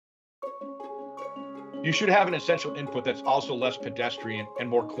You should have an essential input that's also less pedestrian and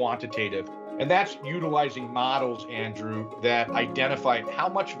more quantitative. And that's utilizing models, Andrew, that identify how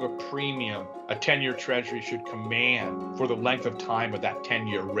much of a premium a 10-year treasury should command for the length of time of that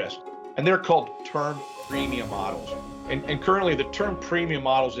 10-year risk. And they're called term premium models. And currently, the term premium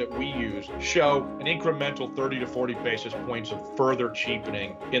models that we use show an incremental 30 to 40 basis points of further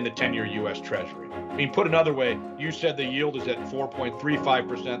cheapening in the 10-year U.S. Treasury. I mean, put another way, you said the yield is at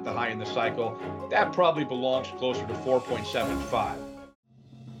 4.35%, the high in the cycle. That probably belongs closer to 4.75.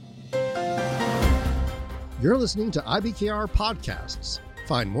 You're listening to IBKR Podcasts.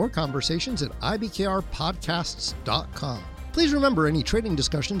 Find more conversations at ibkrpodcasts.com. Please remember, any trading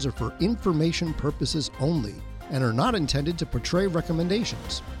discussions are for information purposes only and are not intended to portray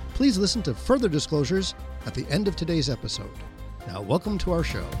recommendations. Please listen to further disclosures at the end of today's episode. Now, welcome to our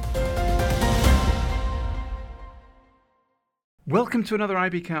show. Welcome to another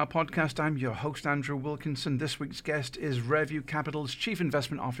IBKR podcast. I'm your host, Andrew Wilkinson. This week's guest is Review Capital's Chief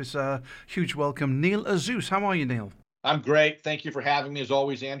Investment Officer. Huge welcome, Neil Azus. How are you, Neil? I'm great. Thank you for having me as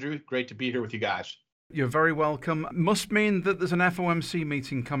always, Andrew. Great to be here with you guys. You're very welcome. Must mean that there's an FOMC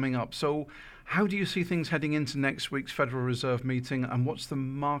meeting coming up. So how do you see things heading into next week's Federal Reserve meeting, and what's the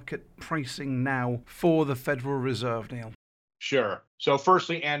market pricing now for the Federal Reserve, Neil? Sure. So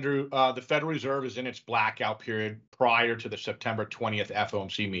firstly, Andrew, the Federal Reserve is in its blackout period prior to the September 20th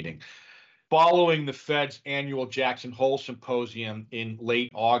FOMC meeting. Following the Fed's annual Jackson Hole Symposium in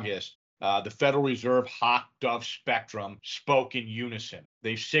late August, the Federal Reserve hawk dove spectrum spoke in unison.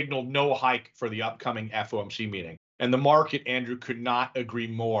 They signaled no hike for the upcoming FOMC meeting. And the market, Andrew, could not agree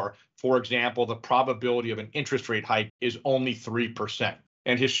more. For example, the probability of an interest rate hike is only 3%.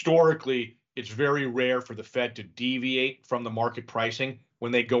 And historically, it's very rare for the Fed to deviate from the market pricing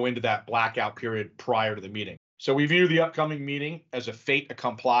when they go into that blackout period prior to the meeting. So we view the upcoming meeting as a fait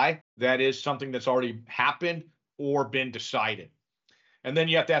accompli. That is something that's already happened or been decided. And then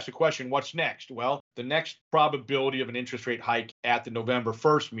you have to ask the question, what's next? Well, the next probability of an interest rate hike at the November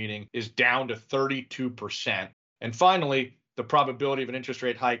 1st meeting is down to 32%. And finally, the probability of an interest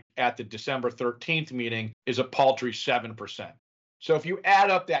rate hike at the December 13th meeting is a paltry 7%. So if you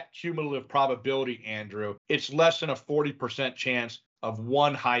add up that cumulative probability, Andrew, it's less than a 40% chance of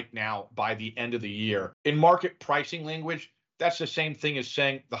one hike now by the end of the year. In market pricing language, that's the same thing as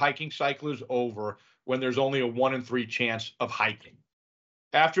saying the hiking cycle is over when there's only a 1 in 3 chance of hiking.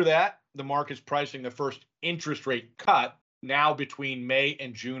 After that, the market's pricing the first interest rate cut now between May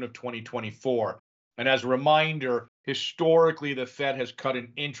and June of 2024. And as a reminder, historically, the Fed has cut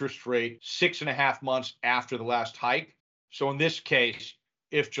an interest rate 6.5 months after the last hike. So in this case,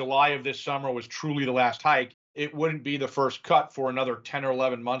 if July of this summer was truly the last hike, it wouldn't be the first cut for another 10 or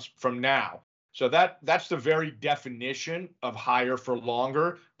 11 months from now. So that's the very definition of higher for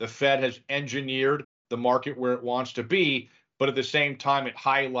longer. The Fed has engineered the market where it wants to be, but at the same time, it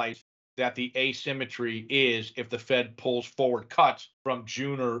highlights that the asymmetry is if the Fed pulls forward cuts from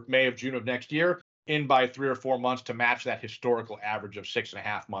June or May of June of next year in by 3 or 4 months to match that historical average of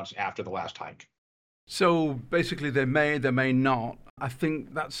 6.5 months after the last hike. So basically, they may not. I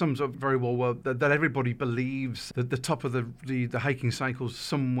think that sums up very well that everybody believes that the top of the hiking cycle is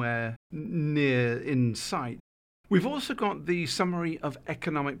somewhere near in sight. We've also got the summary of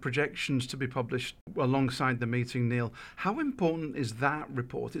economic projections to be published alongside the meeting, Neil. How important is that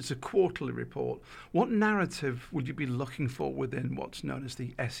report? It's a quarterly report. What narrative would you be looking for within what's known as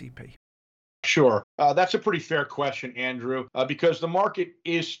the SEP? Sure. That's a pretty fair question, Andrew, because the market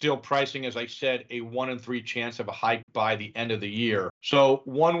is still pricing, as I said, a 1 in 3 chance of a hike by the end of the year. So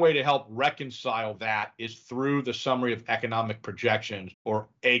one way to help reconcile that is through the summary of economic projections, or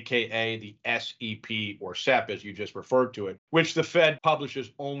AKA the SEP or SEP, as you just referred to it, which the Fed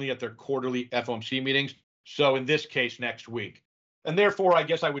publishes only at their quarterly FOMC meetings. So in this case, next week. And therefore, I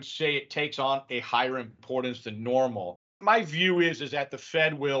guess I would say it takes on a higher importance than normal. My view is that the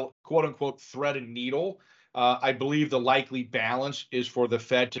Fed will, quote unquote, thread a needle. I believe the likely balance is for the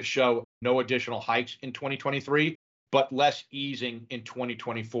Fed to show no additional hikes in 2023, but less easing in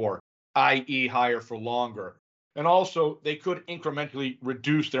 2024, i.e. higher for longer. And also, they could incrementally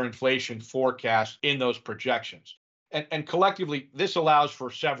reduce their inflation forecast in those projections. And collectively, this allows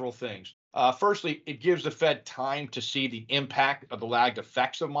for several things. Firstly, it gives the Fed time to see the impact of the lagged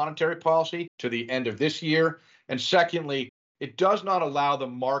effects of monetary policy to the end of this year. And secondly, it does not allow the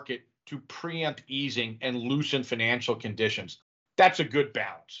market to preempt easing and loosen financial conditions. That's a good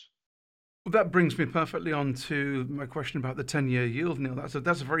balance. Well, that brings me perfectly on to my question about the 10-year yield, Neil. That's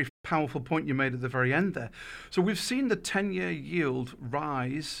a very powerful point you made at the very end there. So we've seen the 10-year yield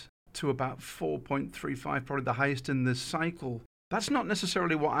rise to about 4.35, probably the highest in this cycle That's not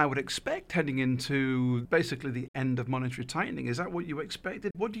necessarily what I would expect heading into basically the end of monetary tightening. Is that what you expected?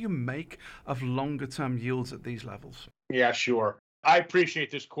 What do you make of longer-term yields at these levels? Yeah, sure. I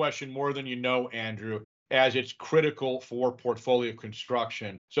appreciate this question more than you know, Andrew, as it's critical for portfolio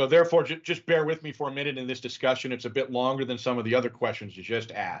construction. So therefore, just bear with me for a minute in this discussion. It's a bit longer than some of the other questions you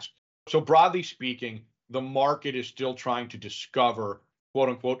just asked. So broadly speaking, the market is still trying to discover, quote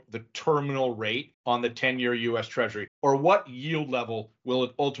unquote, the terminal rate on the 10-year US Treasury, or what yield level will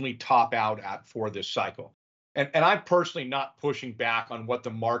it ultimately top out at for this cycle. And I'm personally not pushing back on what the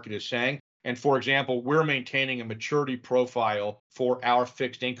market is saying. And for example, we're maintaining a maturity profile for our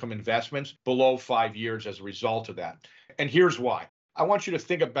fixed income investments below 5 years as a result of that. And here's why. I want you to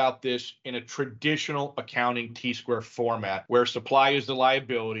think about this in a traditional accounting T-square format where supply is the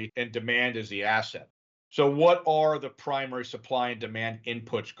liability and demand is the asset. So what are the primary supply and demand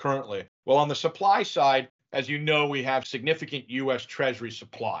inputs currently? Well, on the supply side, as you know, we have significant U.S. Treasury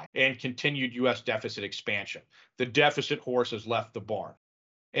supply and continued U.S. deficit expansion. The deficit horse has left the barn.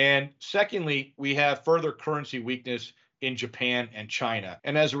 And secondly, we have further currency weakness in Japan and China.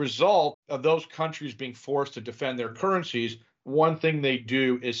 And as a result of those countries being forced to defend their currencies, one thing they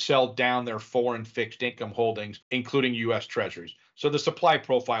do is sell down their foreign fixed income holdings, including U.S. Treasuries. So the supply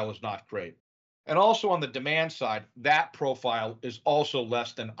profile is not great. And also on the demand side, that profile is also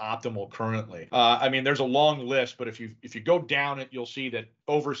less than optimal currently. There's a long list, but if you go down it, you'll see that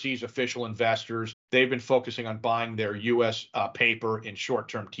overseas official investors, they've been focusing on buying their U.S. Paper in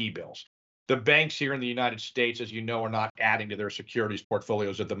short-term T-bills. The banks here in the United States, as you know, are not adding to their securities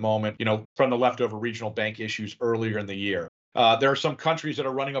portfolios at the moment, from the leftover regional bank issues earlier in the year. There are some countries that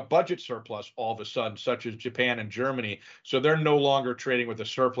are running a budget surplus all of a sudden, such as Japan and Germany. So they're no longer trading with a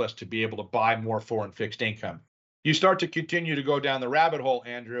surplus to be able to buy more foreign fixed income. You start to continue to go down the rabbit hole,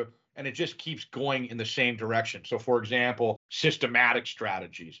 Andrew, and it just keeps going in the same direction. So, for example, systematic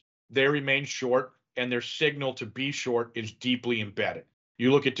strategies, they remain short and their signal to be short is deeply embedded.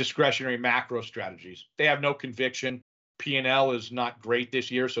 You look at discretionary macro strategies, they have no conviction. P&L is not great this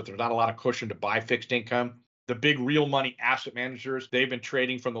year, so there's not a lot of cushion to buy fixed income. The big real money asset managers, they've been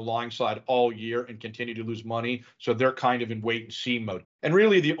trading from the long side all year and continue to lose money. So they're kind of in wait and see mode. And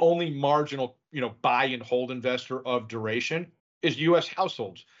really the only marginal, buy and hold investor of duration is US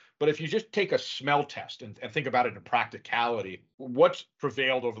households. But if you just take a smell test and think about it in practicality, what's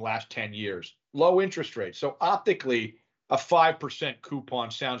prevailed over the last 10 years? Low interest rates. So optically, a 5%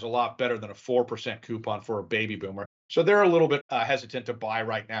 coupon sounds a lot better than a 4% coupon for a baby boomer. So they're a little bit hesitant to buy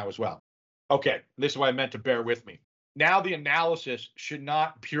right now as well. Okay, this is what I meant to bear with me. Now the analysis should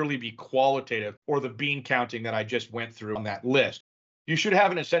not purely be qualitative or the bean counting that I just went through on that list. You should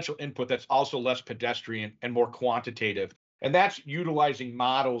have an essential input that's also less pedestrian and more quantitative. And that's utilizing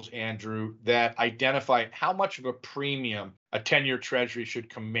models, Andrew, that identify how much of a premium a 10-year treasury should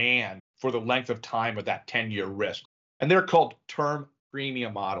command for the length of time of that 10-year risk. And they're called term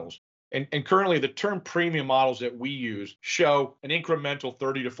premium models. And currently, the term premium models that we use show an incremental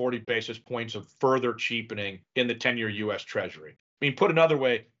 30 to 40 basis points of further cheapening in the 10-year U.S. Treasury. Put another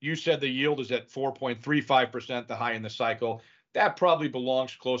way, you said the yield is at 4.35%, the high in the cycle. That probably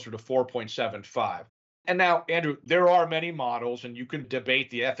belongs closer to 4.75. And now, Andrew, there are many models, and you can debate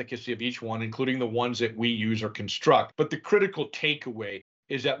the efficacy of each one, including the ones that we use or construct. But the critical takeaway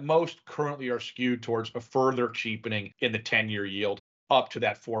is that most currently are skewed towards a further cheapening in the 10-year yield, up to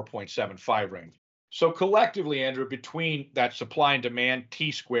that 4.75 range. So collectively, Andrew, between that supply and demand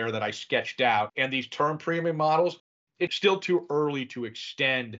T-square that I sketched out and these term premium models, it's still too early to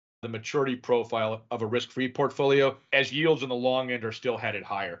extend the maturity profile of a risk-free portfolio as yields in the long end are still headed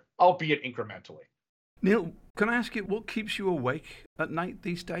higher, albeit incrementally. Neil, can I ask you what keeps you awake at night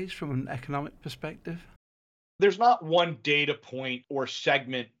these days from an economic perspective? There's not one data point or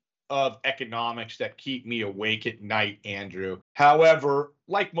segment of economics that keep me awake at night, Andrew. However,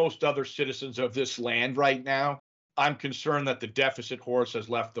 like most other citizens of this land right now, I'm concerned that the deficit horse has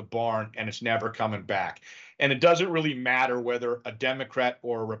left the barn and it's never coming back. And it doesn't really matter whether a Democrat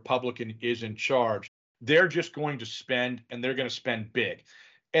or a Republican is in charge. They're just going to spend, and they're going to spend big.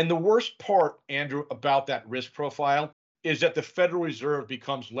 And the worst part, Andrew, about that risk profile is that the Federal Reserve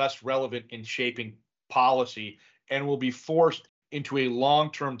becomes less relevant in shaping policy and will be forced into a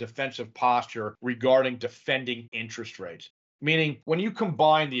long-term defensive posture regarding defending interest rates. Meaning, when you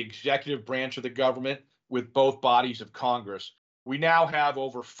combine the executive branch of the government with both bodies of Congress, we now have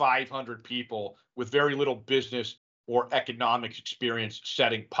over 500 people with very little business or economic experience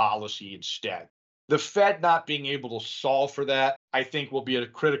setting policy instead. The Fed not being able to solve for that, I think, will be a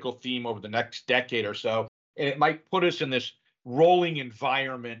critical theme over the next decade or so. And it might put us in this rolling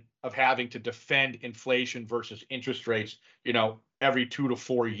environment of having to defend inflation versus interest rates, every 2 to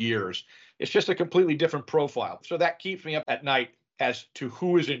 4 years. It's just a completely different profile. So that keeps me up at night as to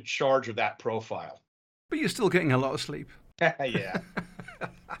who is in charge of that profile. But you're still getting a lot of sleep. Yeah.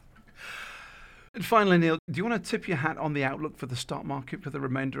 And finally, Neil, do you want to tip your hat on the outlook for the stock market for the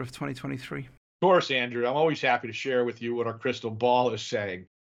remainder of 2023? Of course, Andrew. I'm always happy to share with you what our crystal ball is saying.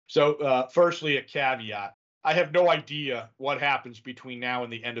 So firstly, a caveat. I have no idea what happens between now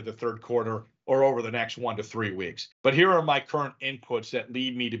and the end of the third quarter or over the next 1 to 3 weeks. But here are my current inputs that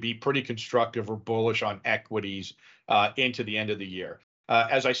lead me to be pretty constructive or bullish on equities into the end of the year.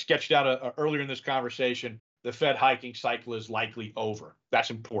 As I sketched out earlier in this conversation, the Fed hiking cycle is likely over. That's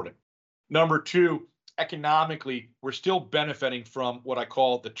important. Number two, economically, we're still benefiting from what I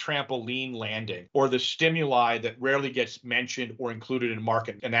call the trampoline landing, or the stimuli that rarely gets mentioned or included in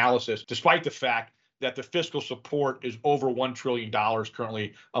market analysis, despite the fact that the fiscal support is over $1 trillion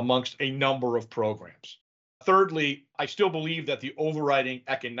currently amongst a number of programs. Thirdly, I still believe that the overriding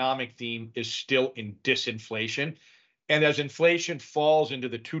economic theme is still in disinflation. And as inflation falls into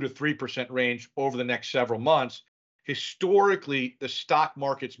the 2 to 3% range over the next several months, historically, the stock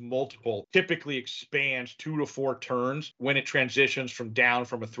market's multiple typically expands 2 to 4 turns when it transitions down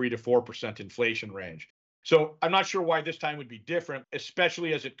from a 3 to 4% inflation range. So I'm not sure why this time would be different,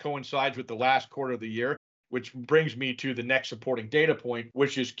 especially as it coincides with the last quarter of the year, which brings me to the next supporting data point,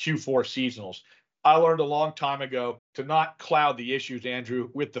 which is Q4 seasonals. I learned a long time ago to not cloud the issues,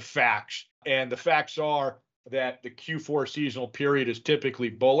 Andrew, with the facts. And the facts are that the Q4 seasonal period is typically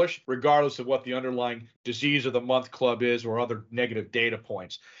bullish, regardless of what the underlying disease of the month club is or other negative data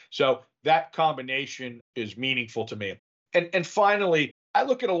points. So that combination is meaningful to me. And finally, I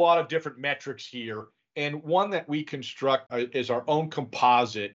look at a lot of different metrics here. And one that we construct is our own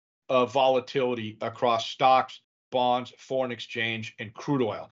composite of volatility across stocks, bonds, foreign exchange, and crude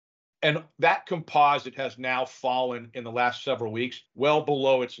oil. And that composite has now fallen in the last several weeks, well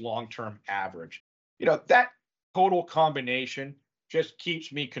below its long-term average. That total combination just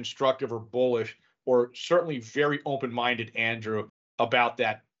keeps me constructive or bullish, or certainly very open-minded, Andrew, about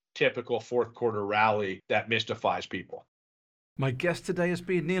that typical fourth quarter rally that mystifies people. My guest today has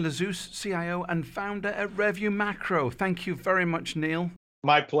been Neil Azus, CIO and founder at Review Macro. Thank you very much, Neil.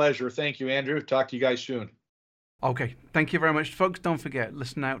 My pleasure. Thank you, Andrew. Talk to you guys soon. Okay, thank you very much, folks. Don't forget,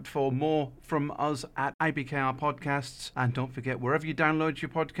 listen out for more from us at IBKR Podcasts. And don't forget, wherever you download your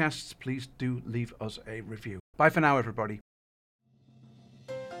podcasts, please do leave us a review. Bye for now, everybody.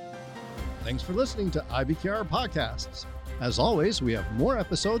 Thanks for listening to IBKR Podcasts. As always, we have more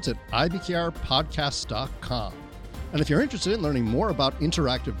episodes at ibkrpodcasts.com. And if you're interested in learning more about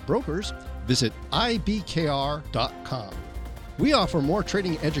interactive brokers, visit ibkr.com. We offer more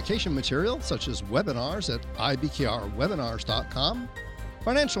trading education material, such as webinars at ibkrwebinars.com,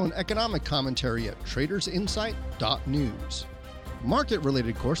 financial and economic commentary at tradersinsight.news,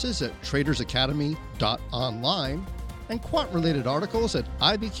 market-related courses at tradersacademy.online, and quant-related articles at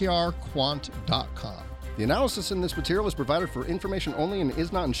ibkrquant.com. The analysis in this material is provided for information only and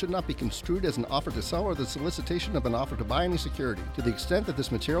is not and should not be construed as an offer to sell or the solicitation of an offer to buy any security. To the extent that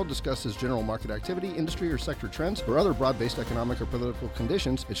this material discusses general market activity, industry or sector trends, or other broad-based economic or political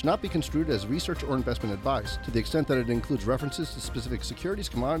conditions, it should not be construed as research or investment advice. To the extent that it includes references to specific securities,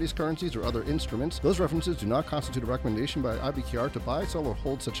 commodities, currencies, or other instruments, those references do not constitute a recommendation by IBKR to buy, sell, or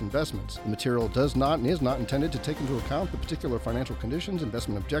hold such investments. The material does not and is not intended to take into account the particular financial conditions,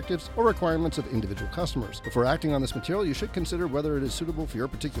 investment objectives, or requirements of individual customers. Before acting on this material, you should consider whether it is suitable for your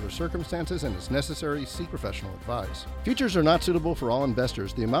particular circumstances and, as necessary, seek professional advice. Futures are not suitable for all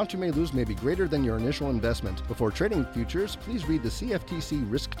investors. The amount you may lose may be greater than your initial investment. Before trading futures, please read the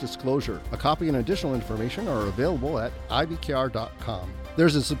CFTC risk disclosure. A copy and additional information are available at ibkr.com.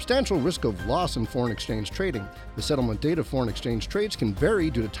 There's a substantial risk of loss in foreign exchange trading. The settlement date of foreign exchange trades can vary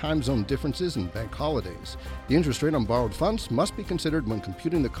due to time zone differences and bank holidays. The interest rate on borrowed funds must be considered when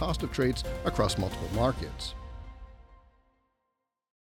computing the cost of trades across multiple markets.